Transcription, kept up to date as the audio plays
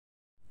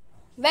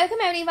Welcome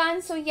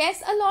everyone. So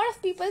yes, a lot of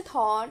people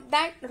thought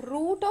that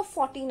root of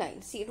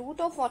 49, see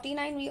root of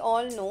 49 we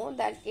all know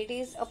that it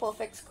is a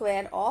perfect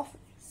square of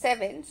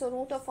 7. So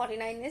root of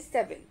 49 is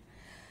 7.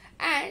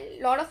 And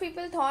a lot of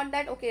people thought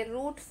that okay,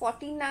 root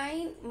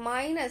 49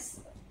 minus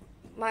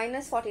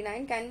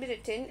 49 can be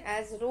written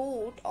as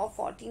root of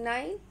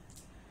 49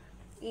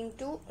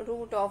 into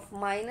root of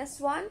minus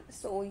 1.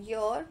 So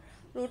here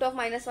root of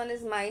minus 1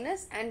 is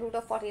minus and root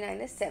of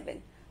 49 is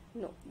 7.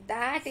 No,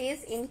 that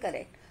is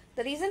incorrect.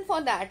 The reason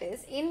for that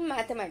is in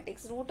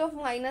mathematics root of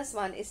minus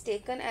 1 is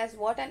taken as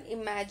what? An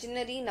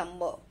imaginary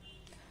number.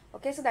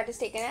 Okay, so that is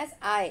taken as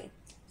I.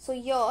 So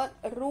here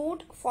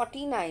root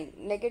 49,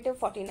 negative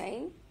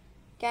 49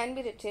 can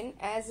be written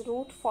as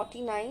root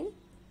 49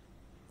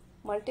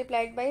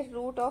 multiplied by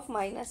root of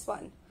minus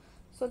 1.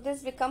 So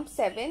this becomes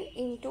 7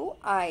 into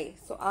I.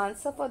 So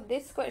answer for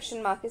this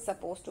question mark is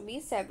supposed to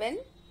be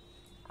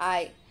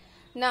 7I.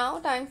 Now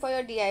time for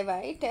your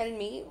DIY. Tell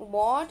me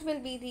what will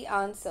be the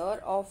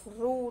answer of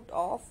root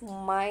of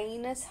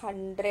minus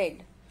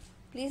 100.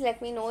 Please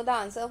let me know the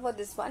answer for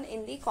this one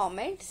in the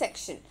comment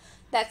section.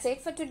 That's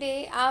it for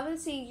today. I will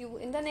see you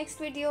in the next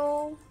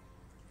video.